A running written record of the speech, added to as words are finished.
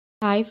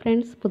Hi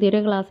friends, പുതിയൊരു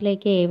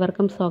ക്ലാസ്സിലേക്ക്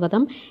ഏവർക്കും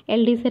സ്വാഗതം.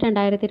 LDC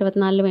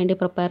 2024 വേണ്ടി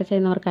പ്രിപ്പയർ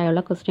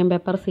ചെയ്യുന്നവർക്കായുള്ള ക്വസ്റ്റ്യൻ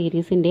പേപ്പർ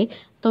സീരീസിൻ്റെ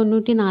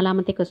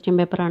 94ാമത്തെ ക്വസ്റ്റ്യൻ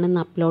പേപ്പറാണ്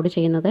ഇന്ന് അപ്ലോഡ്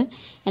ചെയ്യുന്നത്.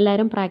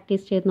 എല്ലാവരും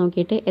പ്രാക്ടീസ് ചെയ്ത്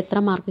നോക്കിയിട്ട് എത്ര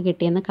മാർക്ക്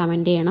കിട്ടിയെന്ന്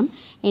കമൻറ്റ് ചെയ്യണം.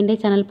 എൻ്റെ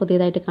ചാനൽ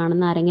പുതിയതായിട്ട്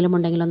കാണുന്ന ആരെങ്കിലും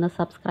ഉണ്ടെങ്കിൽ ഒന്ന്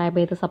സബ്സ്ക്രൈബ്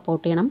ചെയ്ത്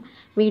സപ്പോർട്ട് ചെയ്യണം.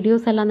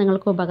 വീഡിയോസ് എല്ലാം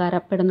നിങ്ങൾക്ക്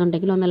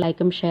ഉപകാരപ്പെടുന്നുണ്ടെങ്കിൽ ഒന്ന്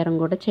ലൈക്കും ഷെയറും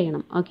കൂടെ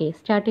ചെയ്യണം. ഓക്കെ,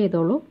 സ്റ്റാർട്ട്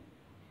ചെയ്തോളൂ.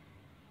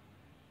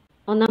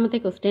 ഒന്നാമത്തെ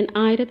ക്വസ്റ്റ്യൻ,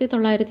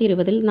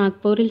 1920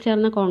 നാഗ്പൂരിൽ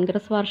ചേർന്ന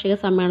കോൺഗ്രസ് വാർഷിക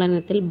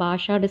സമ്മേളനത്തിൽ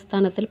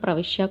ഭാഷാടിസ്ഥാനത്തിൽ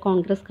പ്രവിശ്യ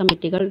കോൺഗ്രസ്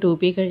കമ്മിറ്റികൾ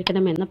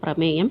രൂപീകരിക്കണമെന്ന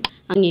പ്രമേയം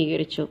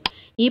അംഗീകരിച്ചു.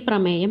 ഈ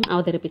പ്രമേയം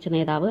അവതരിപ്പിച്ച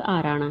നേതാവ്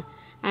ആരാണ്?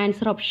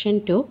 Answer option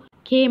 2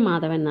 K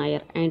Madhavan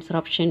Nair. Answer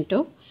option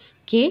 2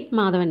 K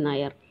Madhavan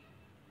Nair.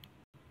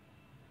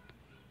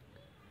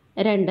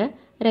 2.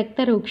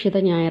 രക്തരൂക്ഷിത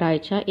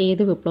ഞായറാഴ്ച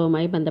ഏത്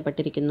വിപ്ലവവുമായി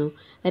ബന്ധപ്പെട്ടിരിക്കുന്നു?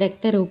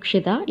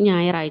 രക്തരൂക്ഷിത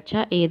ഞായറാഴ്ച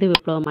ഏത്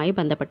വിപ്ലവവുമായി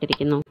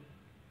ബന്ധപ്പെട്ടിരിക്കുന്നു?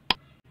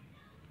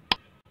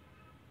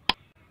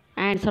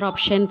 ആൻസർ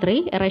ഓപ്ഷൻ 3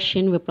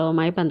 റഷ്യൻ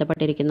വിപ്ലവവുമായി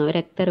ബന്ധപ്പെട്ടിരിക്കുന്നു.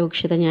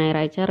 രക്തരൂക്ഷിത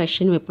ഞായറാഴ്ച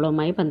റഷ്യൻ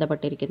വിപ്ലവവുമായി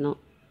ബന്ധപ്പെട്ടിരിക്കുന്നു.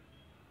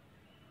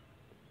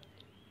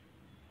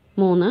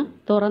 3.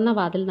 തുറന്ന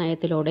വാതിൽ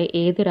നയത്തിലൂടെ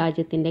ഏതു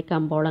രാജ്യത്തിൻ്റെ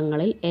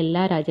കമ്പോളങ്ങളിൽ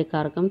എല്ലാ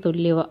രാജ്യക്കാർക്കും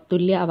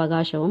തുല്യ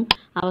അവകാശവും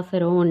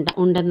അവസരവും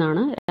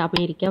ഉണ്ടെന്നാണ്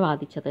America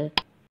വാദിച്ചത്?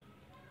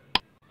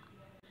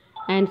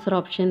 Answer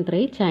option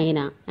 3 China.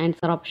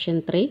 Answer option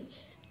 3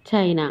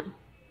 China.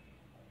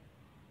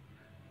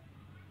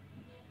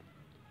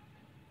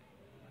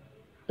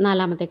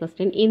 4ാമത്തെ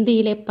question,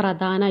 ഇന്ത്യയിലെ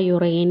പ്രധാന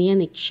യുറേനിയ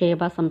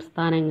നിക്ഷേപ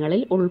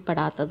സംസ്ഥാനങ്ങളിൽ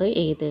ഉൾപ്പെടാത്തത്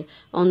ഏത്?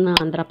 1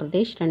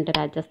 Andhra Pradesh, 2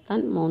 Rajasthan,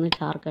 3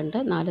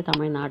 Jharkhand, 4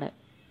 Tamil Nadu.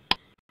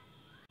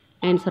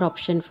 Answer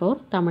option 4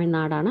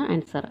 തമിഴ്നാടാണ്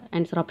answer.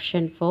 Answer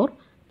option 4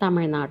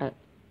 Tamil Nadu.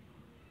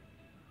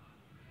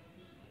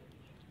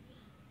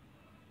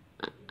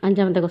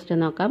 5ാമത്തെ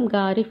question നോക്കാം.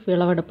 ഖാരിഫ്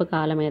വിളവെടുപ്പ്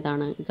കാലം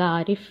ഏതാണ്?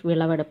 ഖാരിഫ്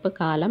വിളവെടുപ്പ്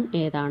കാലം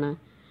ഏതാണ്?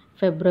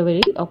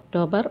 ഫെബ്രുവരി,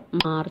 ഒക്ടോബർ,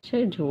 മാർച്ച്,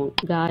 ജൂൺ.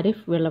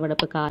 ഖാരിഫ്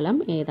വിളവെടുപ്പ് കാലം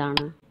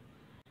ഏതാണ്?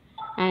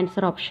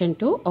 ആൻസർ ഓപ്ഷൻ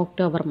 2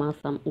 ഒക്ടോബർ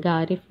മാസം.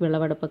 ഖാരിഫ്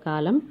വിളവെടുപ്പ്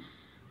കാലം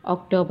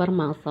ഒക്ടോബർ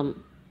മാസം.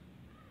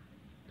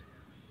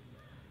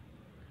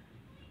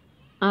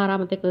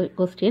 6ാമത്തെ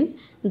ക്വസ്റ്റ്യൻ,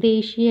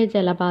 ദേശീയ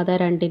ജലപാത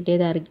 2ൻ്റെ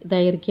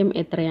ദൈർഘ്യം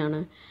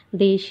എത്രയാണ്?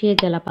 ദേശീയ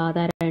ജലപാത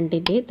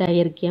 2ൻ്റെ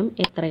ദൈർഘ്യം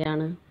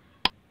എത്രയാണ്?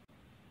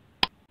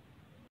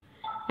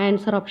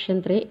 Answer option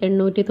 3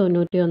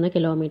 891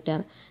 kilometre.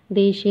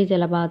 ദേശീയ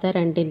ജലപാത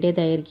 2ൻ്റെ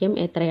ദൈർഘ്യം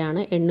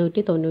എത്രയാണ്?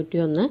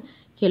 891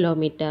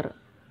 കിലോമീറ്റർ.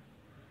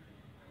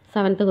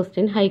 7th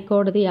ക്വസ്റ്റ്യൻ,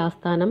 ഹൈക്കോടതി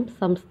ആസ്ഥാനം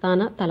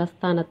സംസ്ഥാന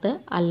തലസ്ഥാനത്ത്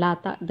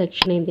അല്ലാത്ത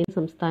ദക്ഷിണേന്ത്യൻ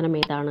സംസ്ഥാനം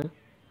ഏതാണ്?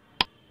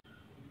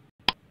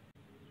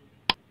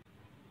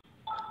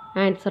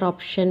 Answer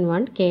option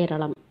 1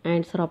 Keralam.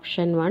 Answer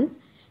option 1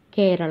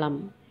 Keralam.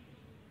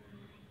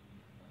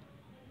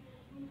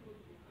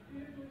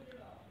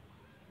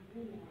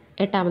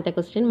 8ാമത്തെ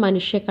question,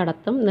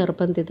 മനുഷ്യക്കടത്തും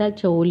നിർബന്ധിത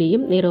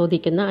ജോലിയും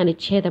നിരോധിക്കുന്ന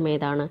അനുച്ഛേദം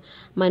ഏതാണ്?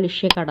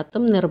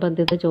 മനുഷ്യക്കടത്തും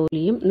നിർബന്ധിത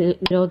ജോലിയും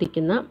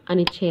നിരോധിക്കുന്ന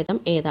അനുച്ഛേദം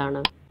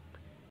ഏതാണ്?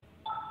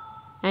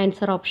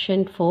 ആൻസർ ഓപ്ഷൻ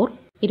 4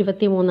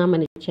 23ാം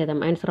അനുച്ഛേദം.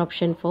 ആൻസർ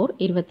ഓപ്ഷൻ 4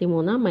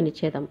 23ാം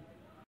അനുച്ഛേദം.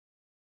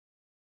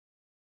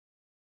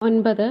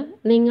 9.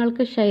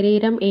 നിങ്ങൾക്ക്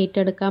ശരീരം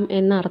ഏറ്റെടുക്കാം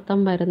എന്നർത്ഥം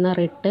വരുന്ന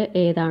റിട്ട്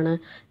ഏതാണ്?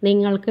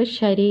 നിങ്ങൾക്ക്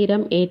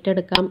ശരീരം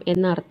ഏറ്റെടുക്കാം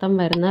എന്നർത്ഥം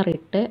വരുന്ന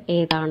റിട്ട്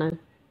ഏതാണ്?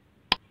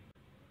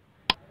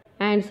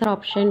 Answer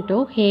option 2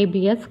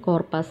 habeas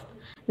corpus.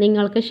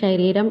 നിങ്ങൾക്ക്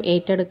ശരീരം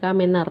ഏറ്റെടുക്കാം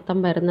എന്നർത്ഥം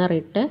വരുന്ന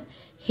റിട്ട്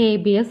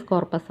ഹേബിയസ്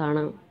കോർപ്പസ്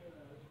ആണ്.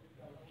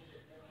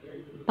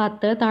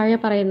 10. താഴെ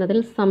പറയുന്നതിൽ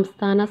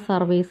സംസ്ഥാന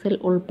സർവീസിൽ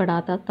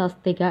ഉൾപ്പെടാത്ത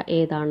തസ്തിക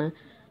ഏതാണ്?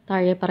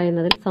 താഴെ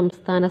പറയുന്നതിൽ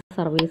സംസ്ഥാന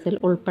സർവീസിൽ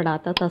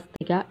ഉൾപ്പെടാത്ത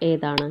തസ്തിക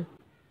ഏതാണ്?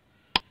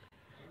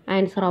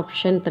 Answer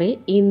option 3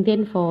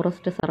 Indian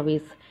forest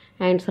service.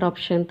 Answer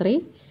option 3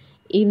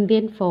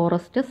 Indian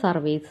forest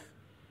service.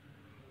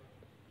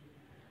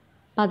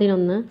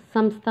 11.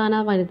 സംസ്ഥാന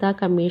വനിതാ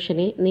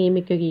കമ്മീഷനെ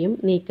നിയമിക്കുകയും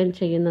നീക്കം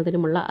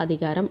ചെയ്യുന്നതിനുമുള്ള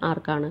അധികാരം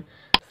ആർക്കാണ്?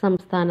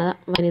 സംസ്ഥാന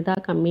വനിതാ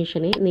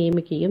കമ്മീഷനെ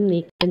നിയമിക്കുകയും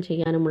നീക്കം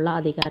ചെയ്യാനുമുള്ള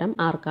അധികാരം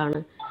ആർക്കാണ്?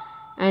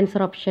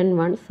 ആൻസർ ഓപ്ഷൻ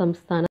 1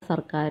 സംസ്ഥാന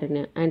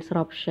സർക്കാരിന്. ആൻസർ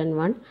ഓപ്ഷൻ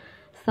 1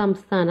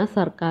 സംസ്ഥാന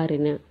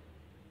സർക്കാരിന്.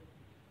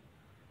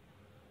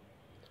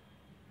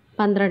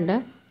 12.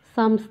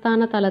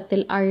 സംസ്ഥാന തലത്തിൽ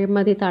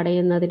അഴിമതി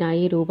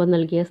തടയുന്നതിനായി രൂപം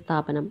നൽകിയ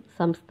സ്ഥാപനം.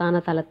 സംസ്ഥാന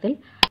തലത്തിൽ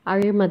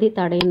അഴിമതി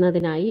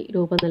തടയുന്നതിനായി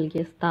രൂപം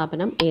നൽകിയ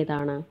സ്ഥാപനം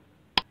ഏതാണ്?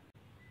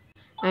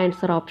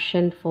 Answer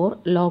option 4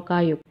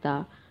 Lokayukta.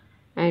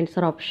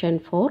 Answer option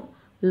 4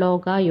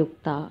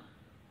 Lokayukta.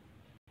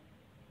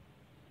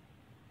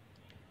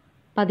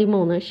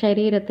 13.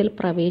 ശരീരത്തിൽ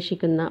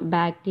പ്രവേശിക്കുന്ന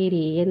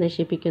ബാക്ടീരിയയെ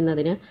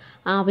നശിപ്പിക്കുന്നതിന്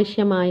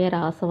ആവശ്യമായ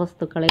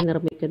രാസവസ്തുക്കളെ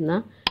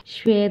നിർമ്മിക്കുന്ന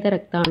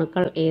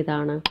ശ്വേതരക്താണുക്കൾ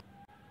ഏതാണ്?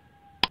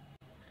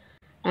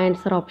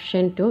 Answer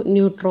option 2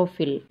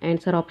 neutrophil.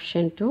 Answer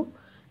option 2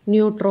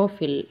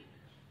 neutrophil.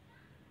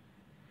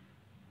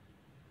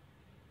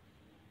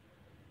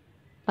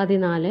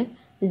 14.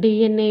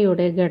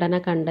 DNA-യുടെ ഘടന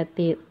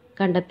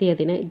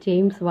കണ്ടെത്തിയതിന്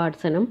ജെയിംസ്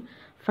വാട്സണും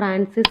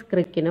ഫ്രാൻസിസ്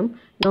ക്രിക്കിനും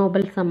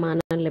നോബൽ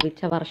സമ്മാനം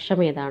ലഭിച്ച വർഷം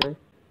ഏതാണ്?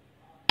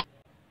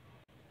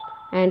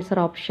 Answer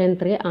option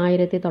 3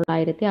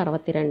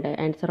 1962.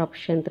 Answer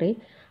option 3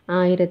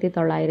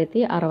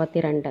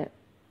 1962.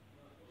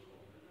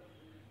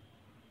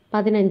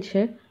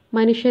 15.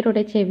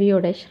 മനുഷ്യരുടെ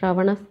ചെവിയുടെ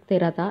ശ്രവണ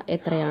സ്ഥിരത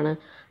എത്രയാണ്?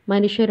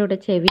 മനുഷ്യരുടെ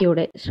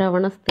ചെവിയുടെ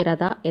ശ്രവണ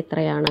സ്ഥിരത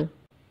എത്രയാണ്?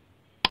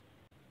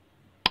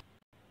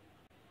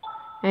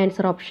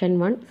 Answer option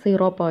 1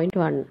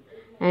 0.1.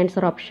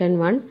 Answer option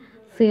 1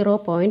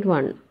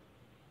 0.1.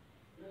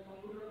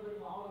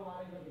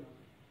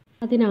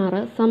 16.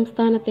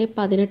 സംസ്ഥാനത്തെ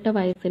 18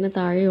 വയസ്സിന്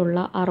താഴെയുള്ള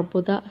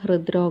അർബുദ,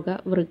 ഹൃദ്രോഗ,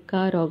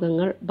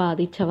 വൃക്കാരോഗങ്ങൾ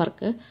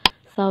ബാധിച്ചവർക്ക്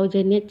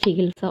സൗജന്യ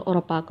ചികിത്സ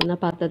ഉറപ്പാക്കുന്ന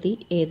പദ്ധതി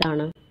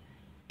ഏതാണ്?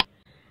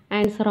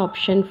 ആൻസർ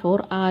ഓപ്ഷൻ 4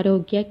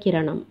 ആരോഗ്യ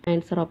കിരണം.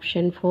 ആൻസർ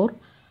ഓപ്ഷൻ 4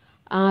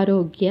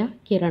 ആരോഗ്യ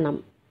കിരണം.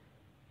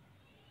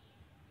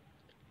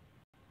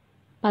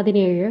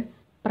 17.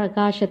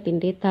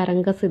 പ്രകാശത്തിൻ്റെ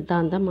തരംഗ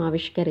സിദ്ധാന്തം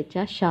ആവിഷ്കരിച്ച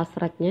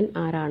ശാസ്ത്രജ്ഞൻ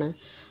ആരാണ്?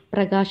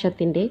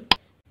 പ്രകാശത്തിൻ്റെ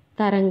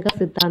തരംഗ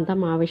സിദ്ധാന്തം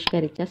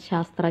ആവിഷ്കരിച്ച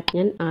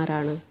ശാസ്ത്രജ്ഞൻ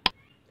ആരാണ്?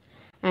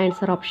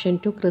 Answer option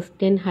 2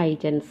 Christian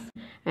Huygens.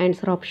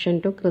 Answer option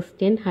 2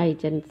 Christian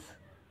Huygens.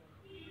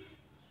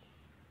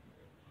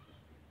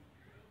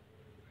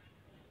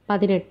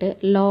 18.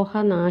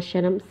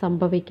 ലോഹനാശനം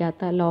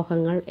സംഭവിക്കാത്ത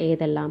ലോഹങ്ങൾ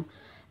ഏതെല്ലാം?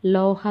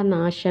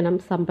 ലോഹനാശനം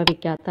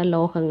സംഭവിക്കാത്ത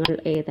ലോഹങ്ങൾ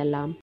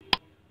ഏതെല്ലാം?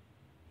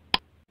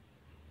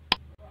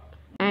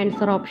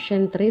 ആൻസർ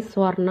ഓപ്ഷൻ 3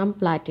 സ്വർണം,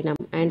 പ്ലാറ്റിനം.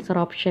 ആൻസർ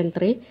ഓപ്ഷൻ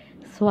 3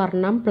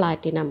 സ്വർണം,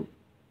 പ്ലാറ്റിനം.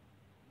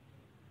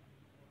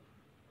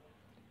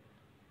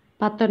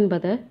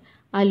 19.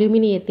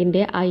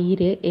 അലുമിനിയത്തിൻ്റെ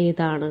അയിര്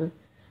ഏതാണ്?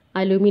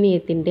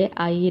 അലുമിനിയത്തിൻ്റെ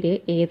അയിര്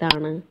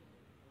ഏതാണ്?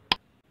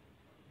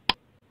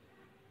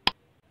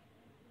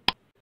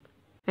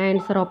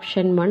 Answer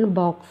option 1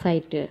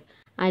 bauxite.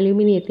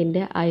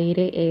 അലുമിനിയത്തിൻ്റെ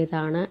അയിര്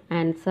ഏതാണ്?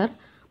 Answer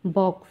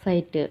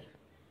bauxite.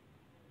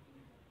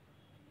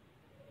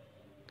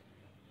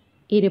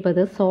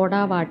 20. സോഡ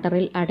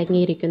വാട്ടറിൽ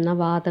അടങ്ങിയിരിക്കുന്ന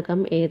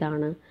വാതകം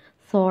ഏതാണ്?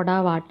 സോഡ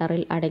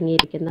വാട്ടറിൽ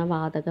അടങ്ങിയിരിക്കുന്ന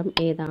വാതകം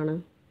ഏതാണ്?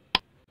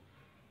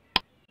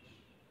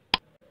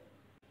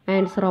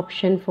 Answer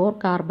option 4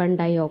 carbon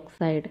dye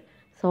oxide.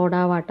 Soda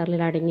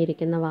വാട്ടറിൽ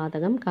അടങ്ങിയിരിക്കുന്ന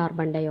വാതകം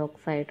കാർബൺ ഡൈ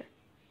ഓക്സൈഡ്.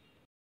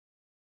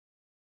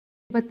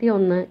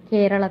 21.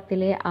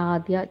 കേരളത്തിലെ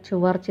ആദ്യ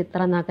ചുവർ ചിത്ര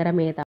നഗരം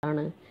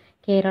ഏതാണ്?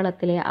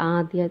 കേരളത്തിലെ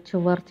ആദ്യ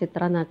ചുവർ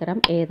ചിത്ര നഗരം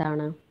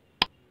ഏതാണ്?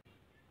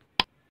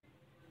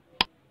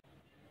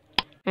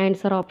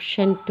 Answer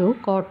option 2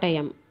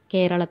 Kottayam.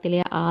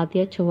 കേരളത്തിലെ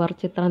ആദ്യ ചുവർ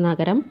ചിത്ര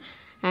നഗരം.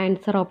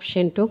 Answer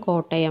option 2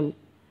 Kottayam.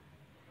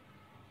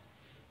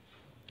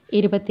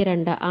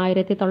 22.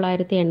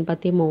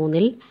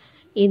 1983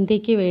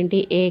 ഇന്ത്യക്ക് വേണ്ടി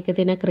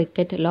ഏകദിന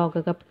ക്രിക്കറ്റ്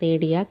ലോകകപ്പ്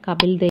നേടിയ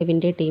കപിൽ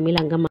ദേവിൻ്റെ ടീമിൽ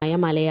അംഗമായ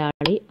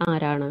മലയാളി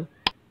ആരാണ്?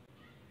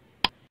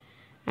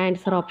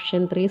 Answer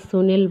option 3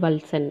 Sunil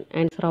Valsan.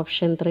 Answer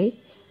option 3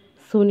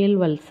 Sunil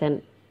Valsan.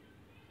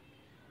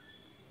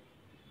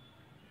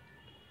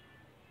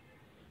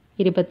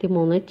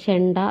 23.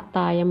 ചെണ്ട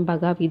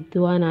തായമ്പക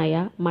വിദ്വാനായ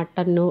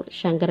മട്ടന്നൂർ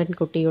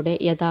ശങ്കരൻകുട്ടിയുടെ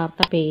യഥാർത്ഥ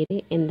പേര്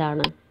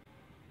എന്താണ്?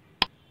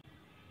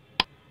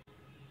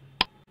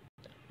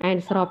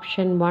 Answer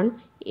option 1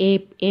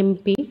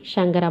 MP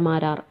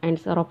ശങ്കരമാരാർ.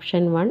 Answer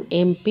option 1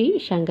 MP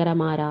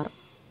ശങ്കരമാരാർ.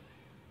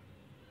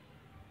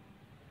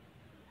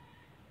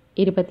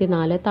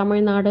 24.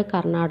 Tamil Nadu,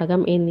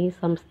 കർണാടകം എന്നീ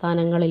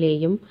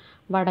സംസ്ഥാനങ്ങളിലെയും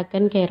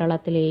വടക്കൻ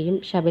കേരളത്തിലെയും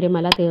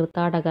ശബരിമല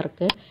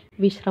തീർത്ഥാടകർക്ക്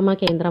വിശ്രമ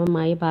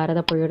കേന്ദ്രമായി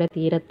ഭാരതപ്പുഴയുടെ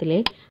തീരത്തിലെ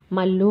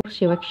മല്ലൂർ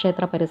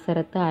ശിവക്ഷേത്ര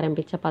പരിസരത്ത്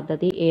ആരംഭിച്ച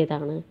പദ്ധതി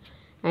ഏതാണ്?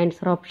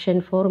 Answer option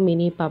 4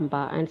 mini Pamba.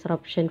 Answer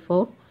option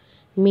 4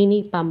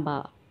 mini Pamba.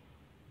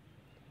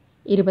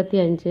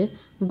 25.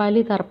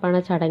 ബലിതർപ്പണ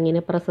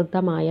ചടങ്ങിന്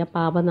പ്രസിദ്ധമായ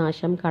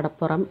പാപനാശം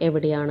കടപ്പുറം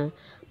എവിടെയാണ്?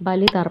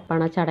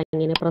 ബലിതർപ്പണ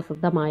ചടങ്ങിന്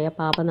പ്രസിദ്ധമായ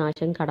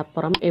പാപനാശം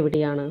കടപ്പുറം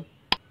എവിടെയാണ്?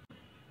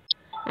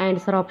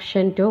 Answer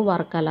option 2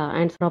 Varkala.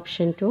 Answer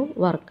option 2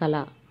 Varkala.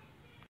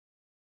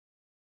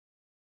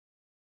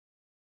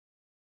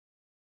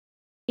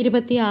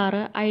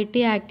 26. IT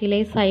ആക്ടിലെ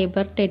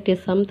cyber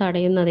terrorism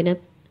തടയുന്നതിന്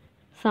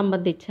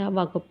സംബന്ധിച്ച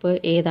വകുപ്പ്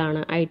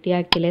ഏതാണ്? IT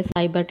ആക്ടിലെ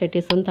സൈബർ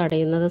ടെററിസം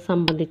തടയുന്നത്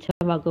സംബന്ധിച്ച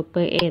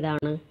വകുപ്പ്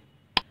ഏതാണ്?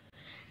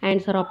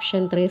 Answer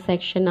option 3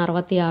 section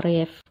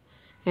 66F.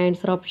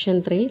 Answer option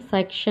 3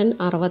 section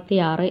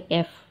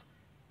 66F.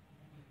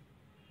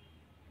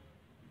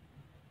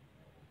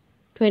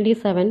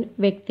 27.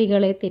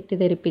 വ്യക്തികളെ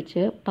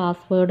തെറ്റിദ്ധരിപ്പിച്ച്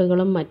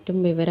പാസ്വേഡുകളും മറ്റും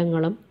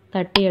വിവരങ്ങളും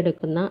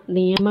തട്ടിയെടുക്കുന്ന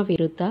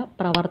നിയമവിരുദ്ധ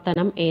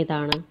പ്രവർത്തനം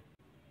ഏതാണ്?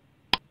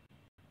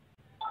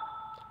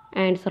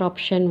 Answer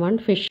option 1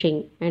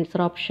 phishing.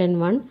 Answer option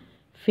 1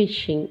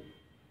 phishing.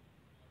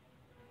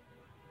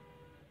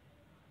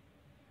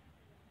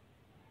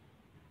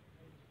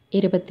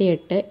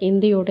 28.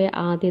 ഇന്ത്യയുടെ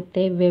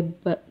ആദ്യത്തെ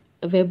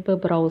വെബ്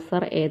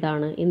ബ്രൗസർ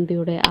ഏതാണ്?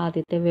 ഇന്ത്യയുടെ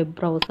ആദ്യത്തെ വെബ്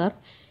ബ്രൗസർ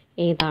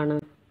ഏതാണ്?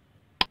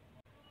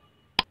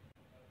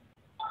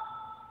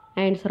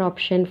 Answer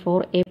option 4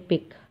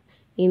 EPIC.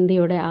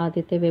 ഇന്ത്യയുടെ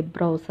ആദ്യത്തെ വെബ്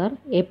ബ്രൗസർ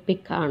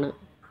എപ്പിക് ആണ്.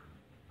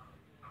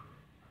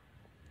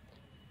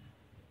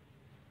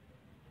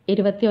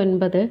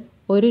 29.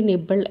 ഒരു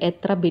നിബിൾ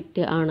എത്ര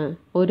ബിറ്റ് ആണ്?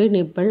 ഒരു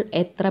നിബിൾ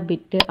എത്ര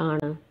ബിറ്റ്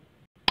ആണ്?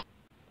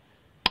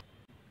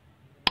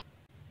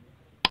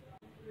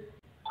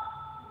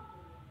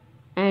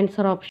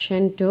 Answer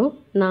option 2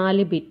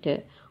 4 bit.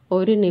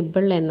 ഒരു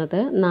നിബിൾ എന്നത്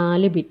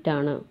 4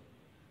 ബിറ്റാണ്.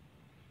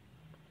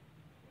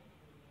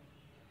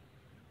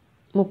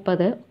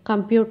 30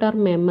 കമ്പ്യൂട്ടർ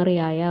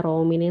മെമ്മറിയായ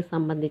റോമിനെ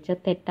സംബന്ധിച്ച്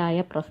തെറ്റായ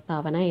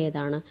പ്രസ്താവന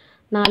ഏതാണ്?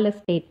 4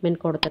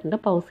 സ്റ്റേറ്റ്മെൻറ്റ് കൊടുത്തിട്ടുണ്ട്.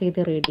 പൗസ്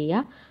ചെയ്ത് റീഡ്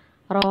ചെയ്യുക.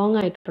 റോങ്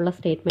ആയിട്ടുള്ള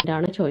സ്റ്റേറ്റ്മെൻ്റ്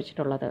ആണ്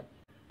ചോദിച്ചിട്ടുള്ളത്.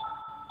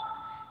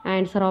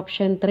 ആൻസർ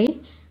ഓപ്ഷൻ 3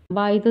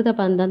 വൈദ്യുത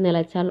ബന്ധം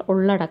നിലച്ചാൽ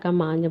ഉള്ളടക്കം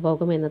മാഞ്ഞു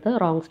പോകും എന്നത്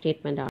റോങ്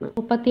സ്റ്റേറ്റ്മെൻ്റ് ആണ്.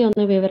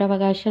 31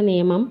 വിവരാവകാശ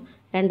നിയമം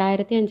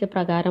 2005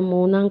 പ്രകാരം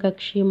മൂന്നാം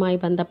കക്ഷിയുമായി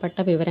ബന്ധപ്പെട്ട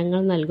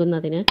വിവരങ്ങൾ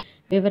നൽകുന്നതിന്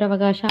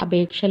വിവരാവകാശ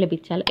അപേക്ഷ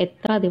ലഭിച്ചാൽ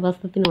എത്ര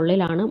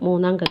ദിവസത്തിനുള്ളിലാണ്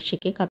മൂന്നാം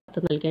കക്ഷിക്ക് കത്ത്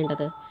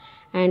നൽകേണ്ടത്?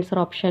 ആൻസർ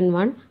ഓപ്ഷൻ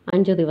 1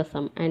 5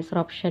 ദിവസം. ആൻസർ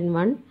ഓപ്ഷൻ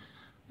 1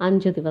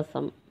 5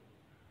 ദിവസം.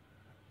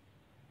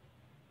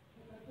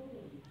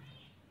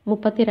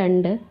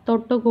 32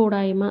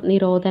 തൊട്ടുകൂടായ്മ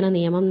നിരോധന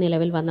നിയമം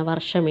നിലവിൽ വന്ന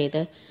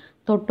വർഷമേത്?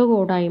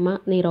 തൊട്ടുകൂടായ്മ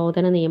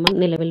നിരോധന നിയമം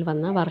നിലവിൽ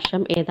വന്ന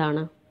വർഷം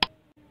ഏതാണ്?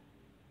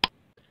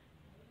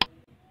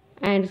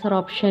 Answer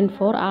option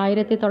 4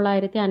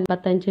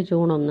 1955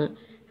 June 1.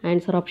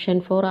 Answer option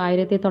 4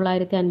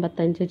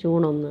 1955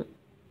 June 1.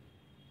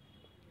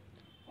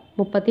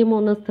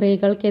 33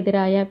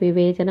 സ്ത്രീകൾക്കെതിരായ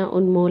വിവേചന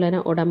ഉന്മൂലന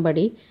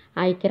ഉടമ്പടി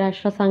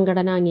ഐക്യരാഷ്ട്ര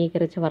സംഘടന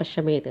അംഗീകരിച്ച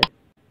വർഷമേത്?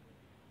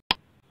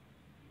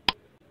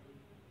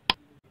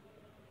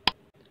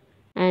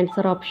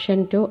 Answer option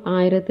 2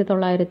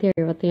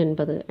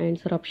 1979.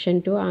 Answer option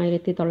 2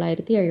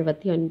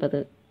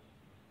 1979.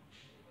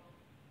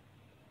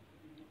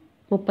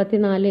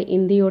 34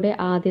 ഇന്ത്യയുടെ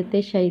ആദ്യത്തെ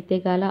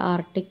ശൈത്യകാല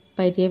ആർട്ടിക്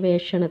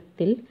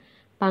പര്യവേഷണത്തിൽ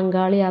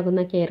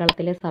പങ്കാളിയാകുന്ന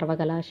കേരളത്തിലെ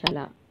സർവകലാശാല?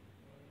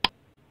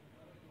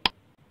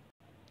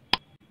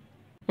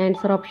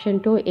 ആൻസർ ഓപ്ഷൻ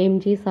 2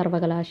 MG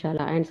സർവകലാശാല.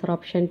 ആൻസർ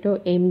ഓപ്ഷൻ 2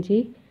 MG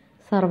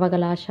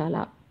സർവകലാശാല.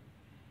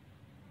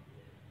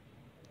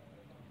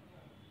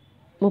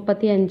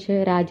 35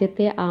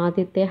 രാജ്യത്തെ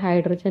ആദ്യത്തെ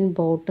ഹൈഡ്രജൻ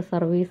ബോട്ട്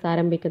സർവീസ്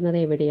ആരംഭിക്കുന്നത്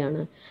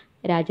എവിടെയാണ്?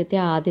 രാജ്യത്തെ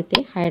ആദ്യത്തെ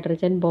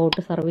ഹൈഡ്രജൻ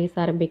ബോട്ട് സർവീസ്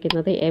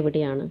ആരംഭിക്കുന്നത്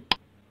എവിടെയാണ്?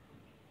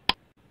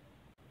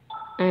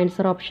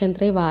 Answer option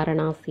 3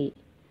 Varanasi.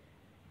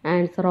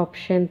 Answer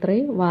option 3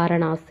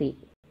 Varanasi.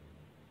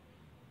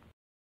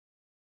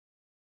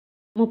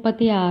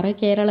 36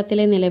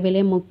 കേരളത്തിലെ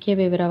നിലവിലെ മുഖ്യ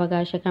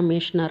വിവരാവകാശ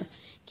കമ്മീഷണർ.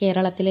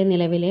 കേരളത്തിലെ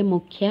നിലവിലെ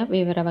മുഖ്യ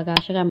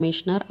വിവരാവകാശ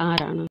കമ്മീഷണർ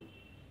ആരാണ്?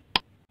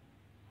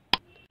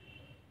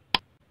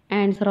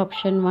 Answer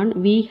option 1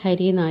 V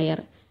Hari Nair.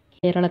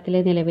 കേരളത്തിലെ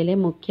നിലവിലെ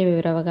മുഖ്യ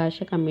വിവരാവകാശ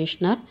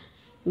കമ്മീഷണർ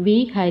വി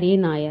ഹരി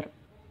നായർ.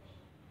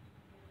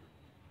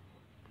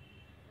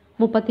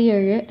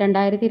 37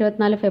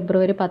 2024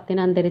 ഫെബ്രുവരി 10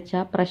 അന്തരിച്ച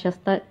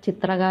പ്രശസ്ത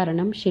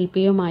ചിത്രകാരനും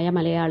ശില്പിയുമായ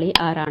മലയാളി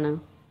ആരാണ്?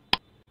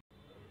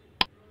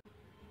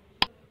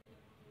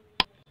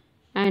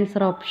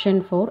 Answer option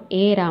 4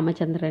 A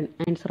Ramachandran.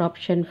 Answer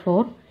option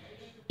 4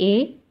 A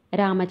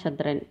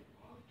Ramachandran.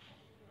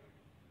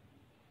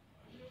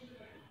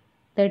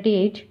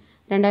 38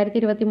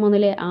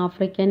 2023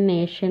 African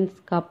Nations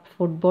cup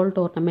football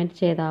tournament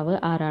ജേതാവ്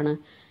ആരാണ്?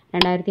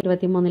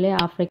 2023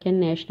 African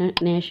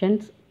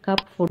Nations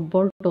cup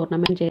football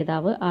tournament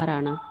ജേതാവ്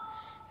ആരാണ്?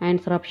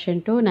 Answer option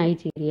 2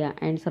 Nigeria.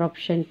 Answer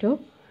option 2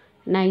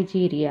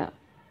 Nigeria.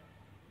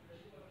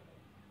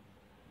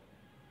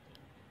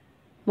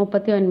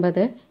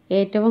 39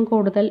 ഏറ്റവും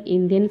കൂടുതൽ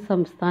ഇന്ത്യൻ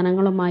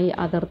സംസ്ഥാനങ്ങളുമായി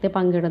അതിർത്തി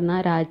പങ്കിടുന്ന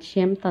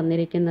രാജ്യം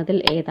തന്നിരിക്കുന്നതിൽ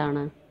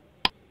ഏതാണ്?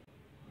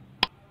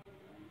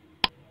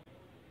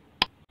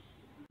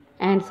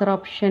 Answer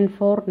option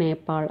 4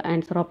 Nepal.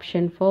 Answer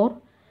option 4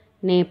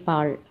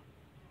 Nepal.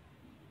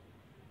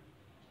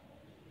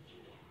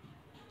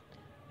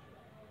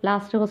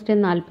 Last question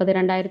 40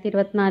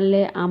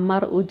 2024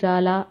 Amar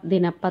Ujala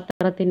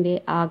ദിനപത്രത്തിൻ്റെ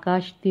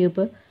Akash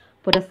ദ്വീപ്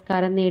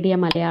പുരസ്കാരം നേടിയ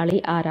മലയാളി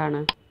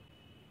ആരാണ്?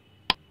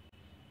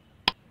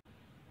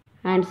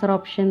 Answer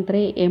option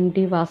 3 MD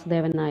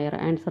Vasudevan Nair.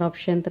 Answer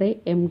option 3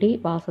 MD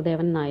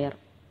Vasudevan Nair.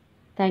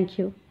 Thank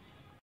you.